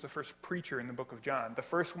first preacher in the book of John, the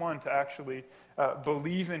first one to actually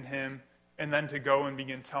believe in him and then to go and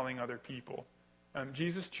begin telling other people.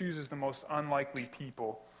 Jesus chooses the most unlikely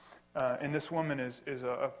people, and this woman is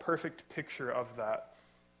a perfect picture of that.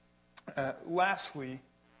 Lastly,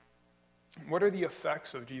 what are the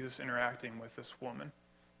effects of Jesus interacting with this woman?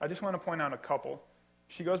 I just want to point out a couple.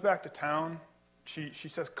 She goes back to town. She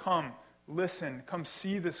says, "Come, listen, come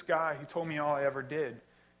see this guy who told me all I ever did."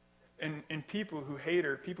 And people who hate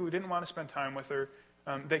her, people who didn't want to spend time with her,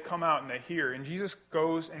 they come out and they hear. And Jesus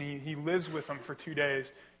goes and he lives with them for 2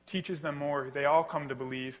 days, teaches them more. They all come to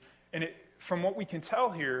believe. And from what we can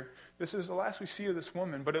tell here, this is the last we see of this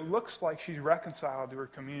woman, but it looks like she's reconciled to her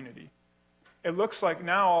community. It looks like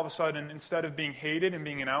now, all of a sudden, instead of being hated and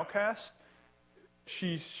being an outcast,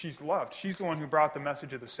 she's loved. She's the one who brought the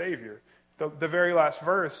message of the Savior. The very last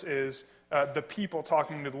verse is the people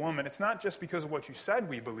talking to the woman. It's not just because of what you said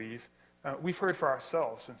we believe. We've heard for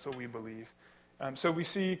ourselves, and so we believe. So we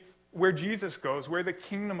see where Jesus goes, where the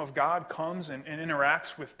kingdom of God comes and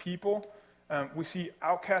interacts with people. We see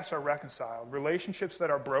outcasts are reconciled. Relationships that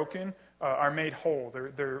are broken are made whole.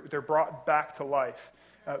 They're brought back to life.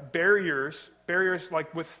 Barriers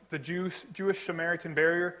like with the Jewish Samaritan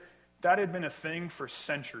barrier, that had been a thing for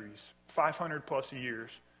centuries, 500 plus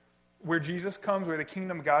years. Where Jesus comes, where the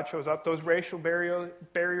kingdom of God shows up, those racial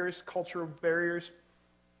barriers, cultural barriers,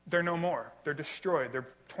 they're no more. They're destroyed. They're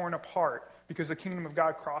torn apart because the kingdom of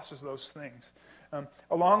God crosses those things.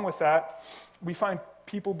 Along with that, we find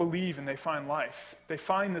people believe and they find life. They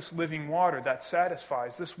find this living water that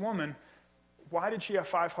satisfies. This woman, why did she have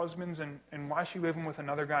 5 husbands and why is she living with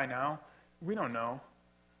another guy now? We don't know.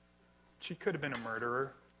 She could have been a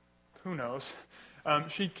murderer. Who knows?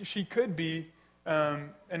 She could be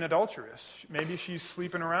an adulteress. Maybe she's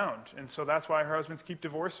sleeping around, and so that's why her husbands keep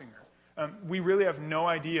divorcing her. We really have no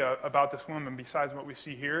idea about this woman besides what we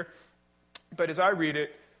see here. But as I read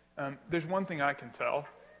it, there's one thing I can tell.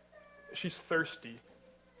 She's thirsty,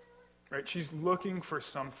 right? She's looking for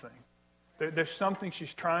something. There's something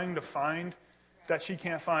she's trying to find that she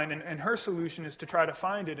can't find, and her solution is to try to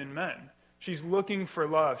find it in men. She's looking for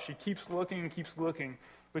love. She keeps looking,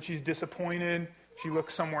 but she's disappointed. She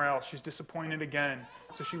looks somewhere else. She's disappointed again,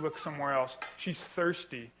 so she looks somewhere else. She's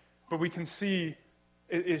thirsty. But we can see,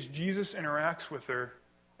 as Jesus interacts with her,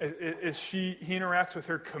 as he interacts with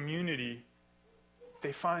her community,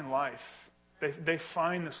 they find life. They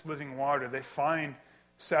find this living water. They find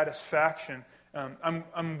satisfaction.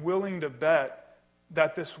 I'm willing to bet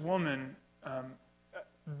that this woman,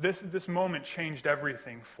 this moment changed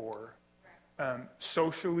everything for her.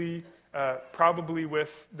 Socially, probably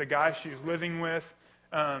with the guy she was living with.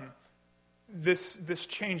 This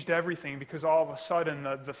changed everything because all of a sudden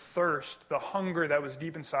the thirst, the hunger that was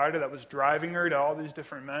deep inside her that was driving her to all these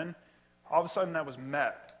different men, all of a sudden that was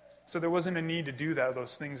met. So there wasn't a need to do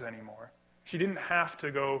those things anymore. She didn't have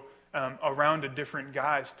to go around to different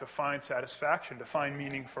guys to find satisfaction, to find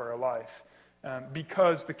meaning for her life,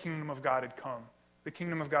 because the kingdom of God had come. The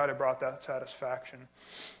kingdom of God had brought that satisfaction.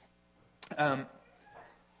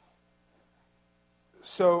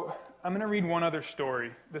 So I'm going to read one other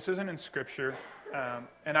story. This isn't in Scripture,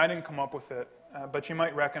 and I didn't come up with it, but you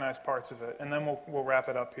might recognize parts of it, and then we'll wrap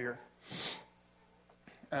it up here.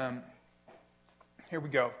 Here we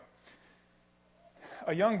go.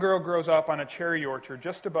 A young girl grows up on a cherry orchard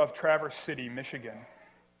just above Traverse City, Michigan.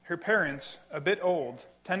 Her parents, a bit old,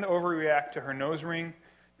 tend to overreact to her nose ring,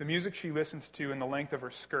 the music she listens to, and the length of her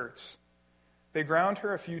skirts. They ground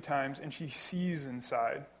her a few times, and she seethes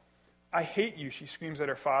inside. "I hate you," she screams at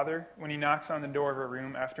her father when he knocks on the door of her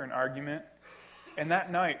room after an argument. And that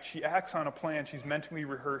night, she acts on a plan she's mentally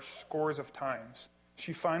rehearsed scores of times.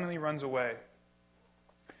 She finally runs away.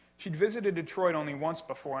 She'd visited Detroit only once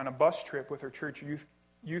before on a bus trip with her church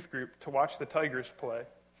youth group to watch the Tigers play.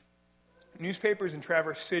 Newspapers in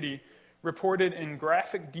Traverse City reported in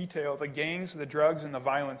graphic detail the gangs, the drugs, and the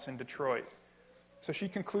violence in Detroit. So she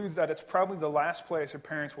concludes that it's probably the last place her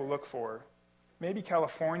parents will look for her. Maybe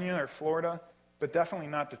California or Florida, but definitely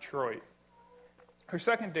not Detroit. Her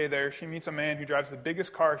second day there, she meets a man who drives the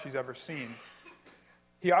biggest car she's ever seen.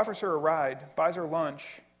 He offers her a ride, buys her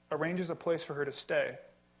lunch, arranges a place for her to stay.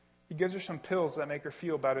 He gives her some pills that make her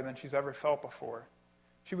feel better than she's ever felt before.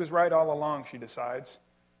 She was right all along, she decides.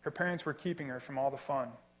 Her parents were keeping her from all the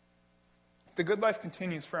fun. The good life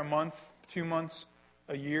continues for a month, 2 months,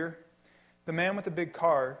 a year. The man with the big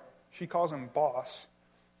car, she calls him boss,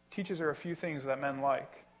 teaches her a few things that men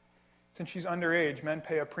like. Since she's underage, men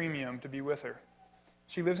pay a premium to be with her.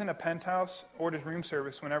 She lives in a penthouse, orders room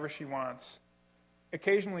service whenever she wants.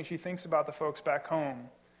 Occasionally, she thinks about the folks back home,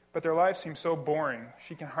 but their lives seem so boring,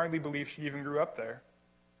 she can hardly believe she even grew up there.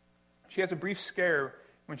 She has a brief scare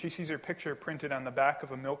when she sees her picture printed on the back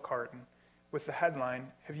of a milk carton with the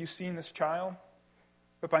headline, "Have you seen this child?"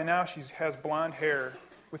 But by now she has blonde hair.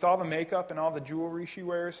 With all the makeup and all the jewelry she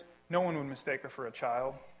wears, no one would mistake her for a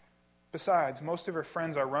child. Besides, most of her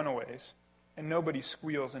friends are runaways, and nobody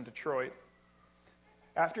squeals in Detroit.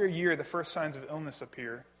 After a year, the first signs of illness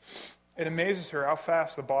appear. It amazes her how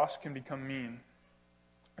fast the boss can become mean.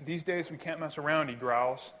 "These days we can't mess around," he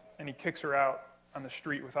growls, and he kicks her out on the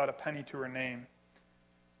street without a penny to her name.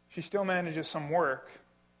 She still manages some work,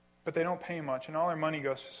 but they don't pay much, and all her money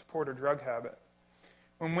goes to support her drug habit.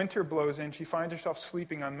 When winter blows in, she finds herself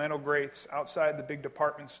sleeping on metal grates outside the big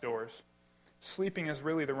department stores. Sleeping is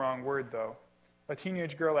really the wrong word, though. A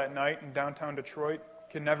teenage girl at night in downtown Detroit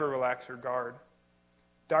can never relax her guard.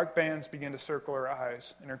 Dark bands begin to circle her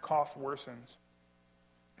eyes, and her cough worsens.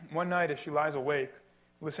 One night, as she lies awake,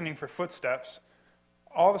 listening for footsteps,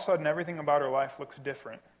 all of a sudden everything about her life looks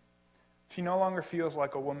different. She no longer feels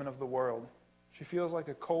like a woman of the world. She feels like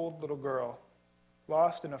a cold little girl,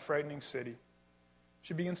 lost in a frightening city.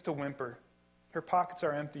 She begins to whimper. Her pockets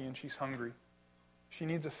are empty and she's hungry. She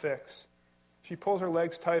needs a fix. She pulls her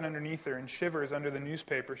legs tight underneath her and shivers under the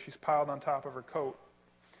newspaper she's piled on top of her coat.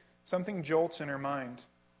 Something jolts in her mind,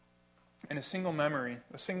 and a single memory,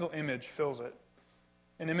 a single image fills it.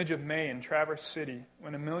 An image of May in Traverse City,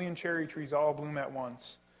 when 1,000,000 cherry trees all bloom at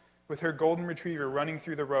once, with her golden retriever running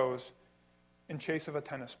through the rows in chase of a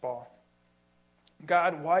tennis ball.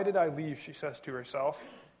 "God, why did I leave?" she says to herself,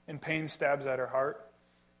 and pain stabs at her heart.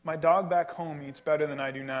 "My dog back home eats better than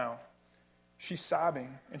I do now." She's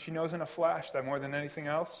sobbing, and she knows in a flash that more than anything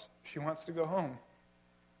else, she wants to go home.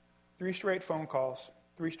 3 straight phone calls,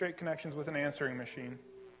 3 straight connections with an answering machine.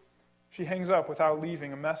 She hangs up without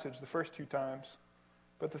leaving a message the first 2 times.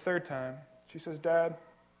 But the third time, she says, "Dad,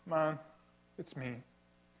 Mom, it's me.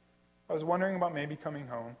 I was wondering about maybe coming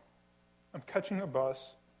home. I'm catching a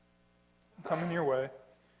bus. I'm coming your way.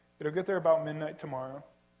 It'll get there about midnight tomorrow.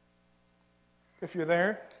 If you're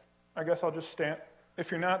there, I guess I'll just stay.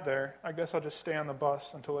 If you're not there, I guess I'll just stay on the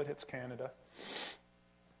bus until it hits Canada."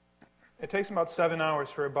 It takes about 7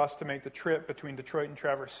 hours for a bus to make the trip between Detroit and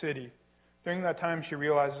Traverse City. During that time, she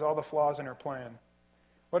realizes all the flaws in her plan.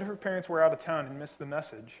 What if her parents were out of town and missed the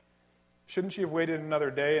message? Shouldn't she have waited another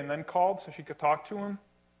day and then called so she could talk to him?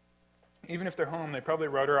 Even if they're home, they probably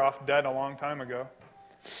wrote her off dead a long time ago.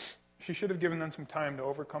 She should have given them some time to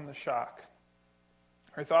overcome the shock.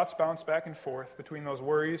 Her thoughts bounce back and forth between those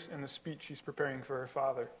worries and the speech she's preparing for her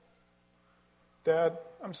father. "Dad,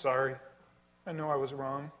 I'm sorry. I know I was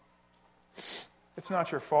wrong. It's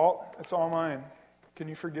not your fault. It's all mine. Can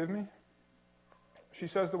you forgive me? She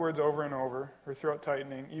says the words over and over, her throat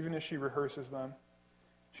tightening, even as she rehearses them.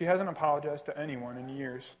 She hasn't apologized to anyone in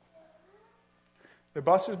years. The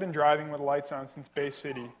bus has been driving with lights on since Bay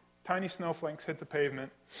City. Tiny snowflakes hit the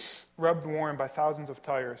pavement, rubbed warm by thousands of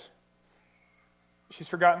tires. She's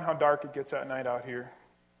forgotten how dark it gets at night out here.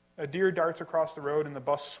 A deer darts across the road and the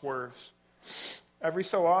bus swerves. Every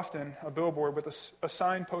so often, a billboard with a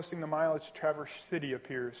sign posting the mileage to Traverse City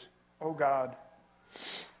appears. Oh God.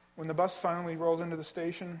 When the bus finally rolls into the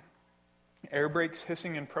station, air brakes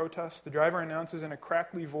hissing in protest, the driver announces in a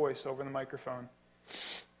crackly voice over the microphone,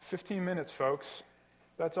 15 minutes, folks.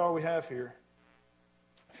 That's all we have here.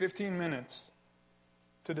 15 minutes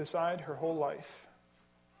to decide her whole life.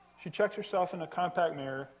 She checks herself in a compact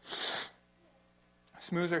mirror,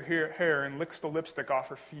 smooths her hair, and licks the lipstick off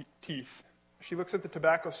her teeth. She looks at the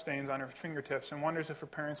tobacco stains on her fingertips and wonders if her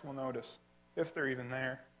parents will notice, if they're even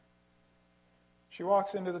there. She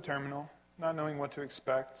walks into the terminal, not knowing what to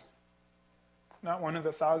expect. Not one of the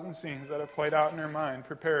 1,000 scenes that have played out in her mind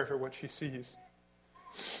prepare her for what she sees.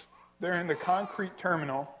 There in the concrete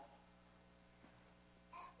terminal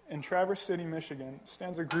in Traverse City, Michigan,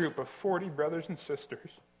 stands a group of 40 brothers and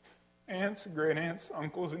sisters, aunts, great-aunts,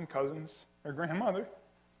 uncles, and cousins, her grandmother,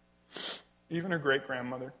 even her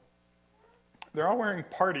great-grandmother. They're all wearing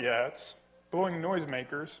party hats, blowing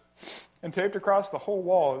noisemakers, and taped across the whole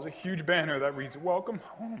wall is a huge banner that reads, "Welcome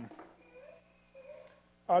home."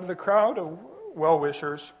 Out of the crowd of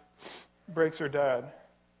well-wishers breaks her dad.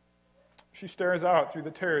 She stares out through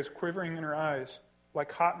the tears quivering in her eyes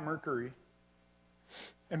like hot mercury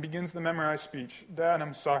and begins the memorized speech. "Dad,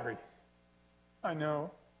 I'm sorry." "I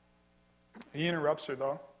know." He interrupts her,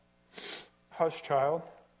 though. "Hush, child.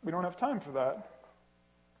 We don't have time for that.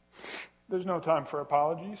 There's no time for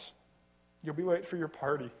apologies. You'll be late for your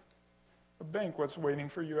party. A banquet's waiting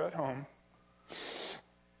for you at home."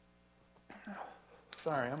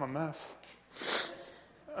 Sorry, I'm a mess.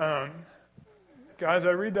 Guys,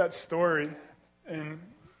 I read that story, and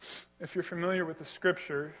if you're familiar with the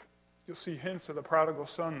scripture, you'll see hints of the prodigal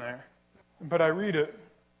son there. But I read it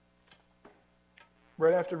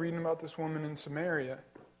right after reading about this woman in Samaria,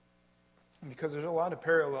 because there's a lot of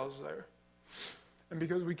parallels there. And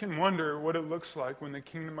because we can wonder what it looks like when the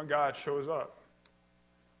kingdom of God shows up.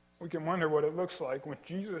 We can wonder what it looks like when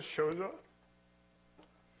Jesus shows up.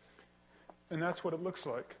 And that's what it looks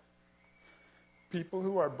like. People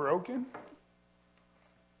who are broken,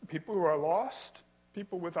 people who are lost,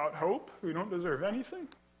 people without hope, who don't deserve anything,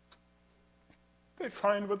 they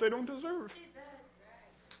find what they don't deserve.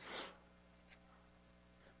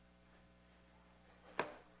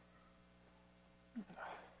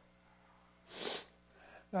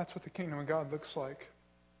 That's what the kingdom of God looks like.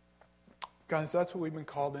 Guys, that's what we've been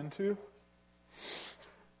called into.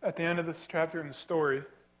 At the end of this chapter in the story,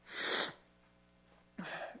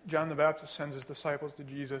 John the Baptist sends his disciples to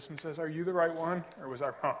Jesus and says, "Are you the right one, or was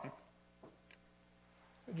I wrong?"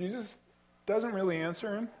 Jesus doesn't really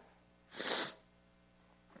answer him.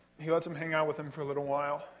 He lets him hang out with him for a little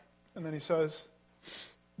while. And then he says,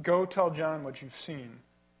 "Go tell John what you've seen.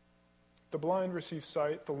 The blind receive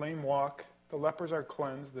sight, the lame walk, the lepers are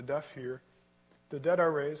cleansed, the deaf hear, the dead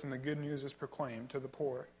are raised, and the good news is proclaimed to the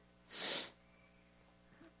poor."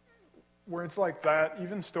 Words like that,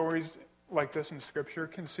 even stories like this in Scripture,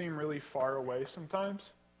 can seem really far away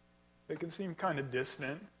sometimes. They can seem kind of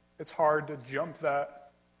distant. It's hard to jump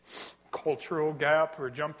that cultural gap or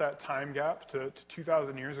jump that time gap to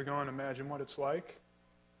 2,000 years ago and imagine what it's like.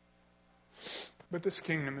 But this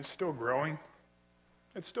kingdom is still growing.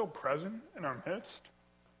 It's still present in our midst.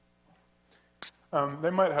 They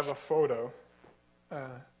might have a photo.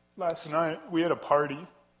 Last night, we had a party.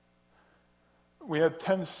 We had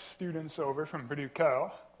 10 students over from Purdue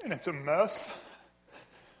Cal, and it's a mess.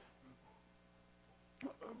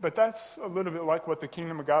 But that's a little bit like what the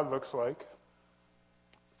kingdom of God looks like.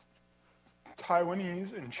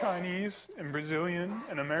 Taiwanese and Chinese and Brazilian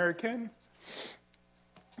and American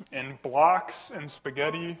and blocks and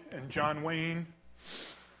spaghetti and John Wayne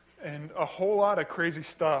and a whole lot of crazy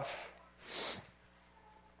stuff.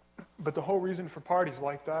 But the whole reason for parties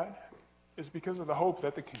like that is because of the hope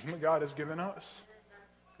that the kingdom of God has given us.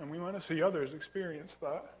 And we want to see others experience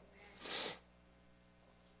that.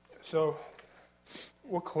 So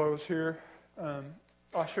we'll close here.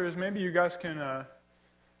 Ushers, maybe you guys can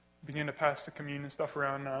begin to pass the communion stuff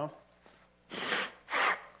around now.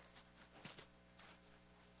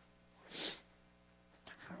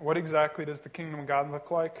 What exactly does the kingdom of God look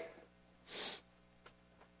like?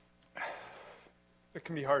 It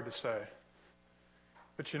can be hard to say,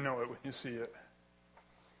 but you know it when you see it.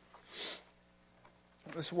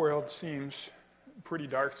 This world seems pretty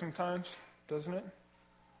dark sometimes, doesn't it?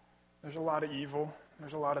 There's a lot of evil.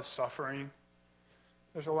 There's a lot of suffering.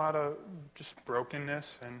 There's a lot of just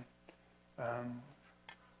brokenness and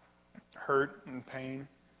hurt and pain.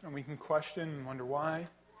 And we can question and wonder why.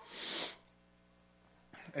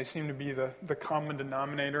 They seem to be the common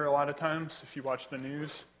denominator a lot of times if you watch the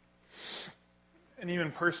news. And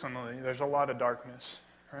even personally, there's a lot of darkness,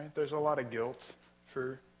 right? There's a lot of guilt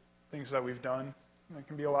for things that we've done. There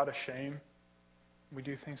can be a lot of shame. We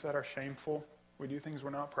do things that are shameful. We do things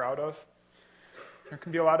we're not proud of. There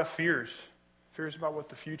can be a lot of fears about what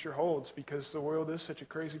the future holds because the world is such a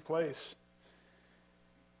crazy place.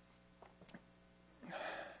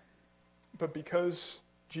 But because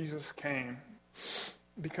Jesus came,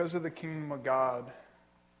 because of the kingdom of God,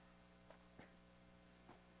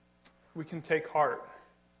 we can take heart.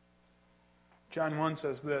 John 1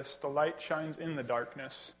 says this, "The light shines in the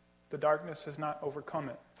darkness. The darkness has not overcome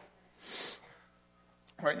it."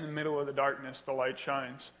 Right in the middle of the darkness, the light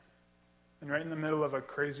shines. And right in the middle of a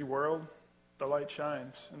crazy world, the light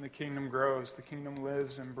shines and the kingdom grows, the kingdom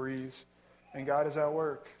lives and breathes, and God is at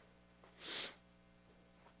work.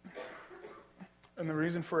 And the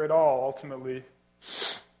reason for it all, ultimately,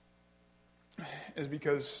 is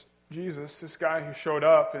because Jesus, this guy who showed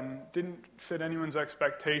up and didn't fit anyone's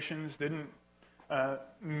expectations, didn't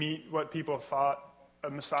meet what people thought a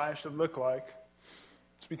Messiah should look like.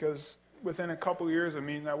 It's because within a couple years of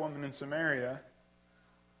meeting that woman in Samaria,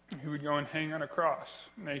 he would go and hang on a cross,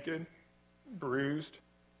 naked, bruised,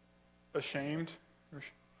 ashamed,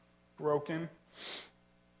 broken.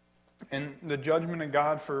 And the judgment of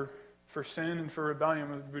God for sin and for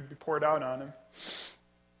rebellion would be poured out on him.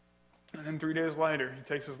 And then 3 days later, he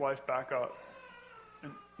takes his life back up.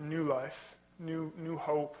 And new life, new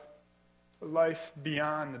hope, life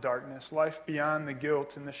beyond the darkness, life beyond the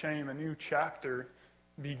guilt and the shame. A new chapter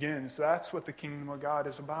begins. That's what the kingdom of God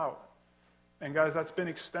is about. And guys, that's been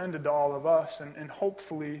extended to all of us. And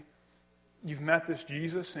hopefully you've met this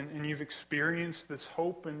Jesus and you've experienced this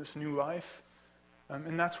hope and this new life.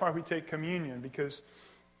 And that's why we take communion, because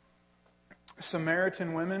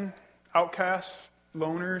Samaritan women, outcasts,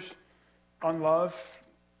 loners, unloved,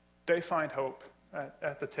 they find hope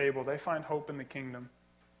at the table. They find hope in the kingdom.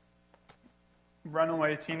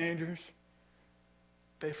 Runaway teenagers,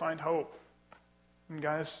 they find hope. And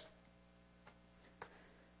guys,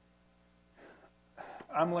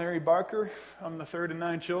 I'm Larry Barker. I'm the third of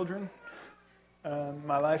 9 children.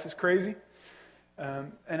 My life is crazy.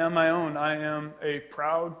 And on my own, I am a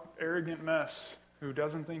proud, arrogant mess who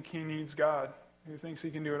doesn't think he needs God, who thinks he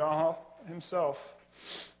can do it all himself.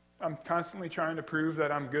 I'm constantly trying to prove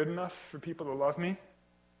that I'm good enough for people to love me.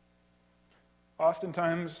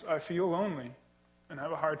 Oftentimes, I feel lonely and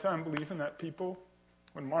have a hard time believing that people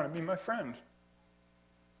would want to be my friend.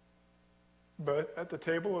 But at the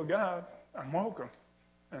table of God, I'm welcome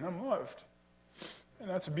and I'm loved. And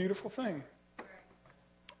that's a beautiful thing.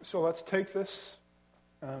 So let's take this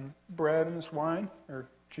bread and this wine, or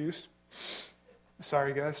juice.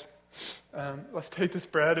 Sorry, guys. Let's take this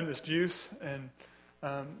bread and this juice, and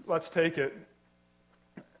let's take it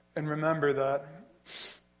and remember that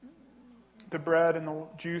the bread and the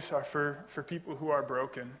juice are for people who are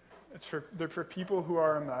broken. They're for people who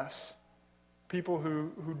are a mess, people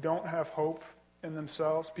who don't have hope in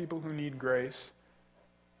themselves, people who need grace.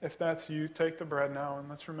 If that's you, take the bread now, and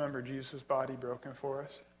let's remember Jesus' body broken for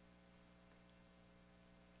us.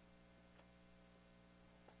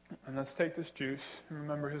 And let's take this juice and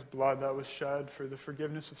remember his blood that was shed for the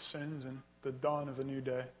forgiveness of sins and the dawn of a new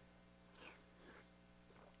day.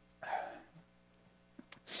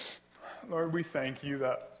 Lord, we thank you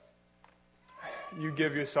that you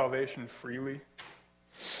give your salvation freely.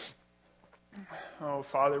 Oh,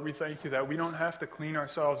 Father, we thank you that we don't have to clean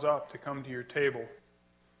ourselves up to come to your table,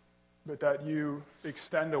 but that you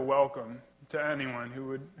extend a welcome to anyone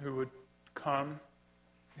who would come,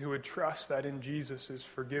 who would trust that in Jesus is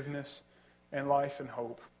forgiveness and life and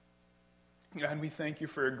hope. And we thank you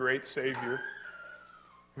for a great Savior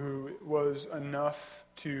who was enough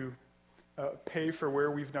to pay for where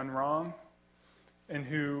we've done wrong, and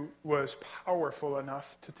who was powerful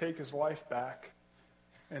enough to take his life back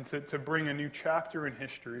and to bring a new chapter in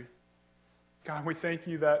history. God, we thank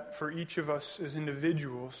you that for each of us as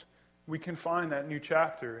individuals, we can find that new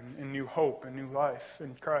chapter and new hope and new life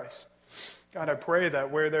in Christ. God, I pray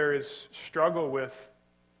that where there is struggle with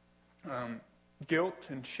guilt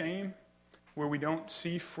and shame, where we don't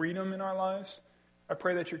see freedom in our lives, I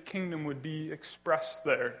pray that your kingdom would be expressed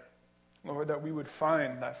there. Lord, that we would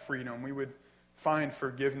find that freedom. We would find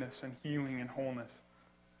forgiveness and healing and wholeness.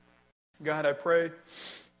 God, I pray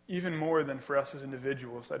even more than for us as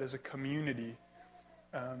individuals, that as a community,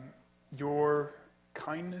 your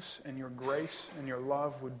kindness and your grace and your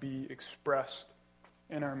love would be expressed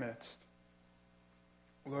in our midst.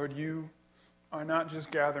 Lord, you are not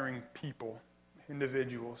just gathering people,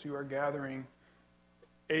 individuals. You are gathering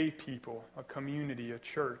a people, a community, a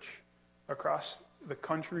church, across the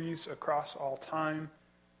countries, across all time.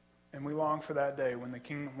 And we long for that day when the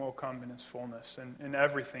kingdom will come in its fullness and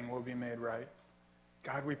everything will be made right.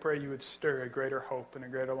 God, we pray you would stir a greater hope and a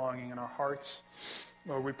greater longing in our hearts.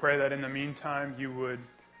 Lord, we pray that in the meantime you would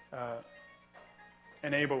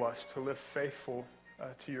enable us to live faithful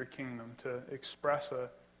to your kingdom, to express a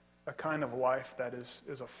kind of life that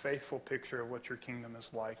is a faithful picture of what your kingdom is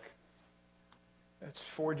like. It's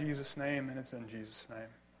for Jesus' name and it's in Jesus' name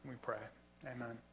we pray. Amen.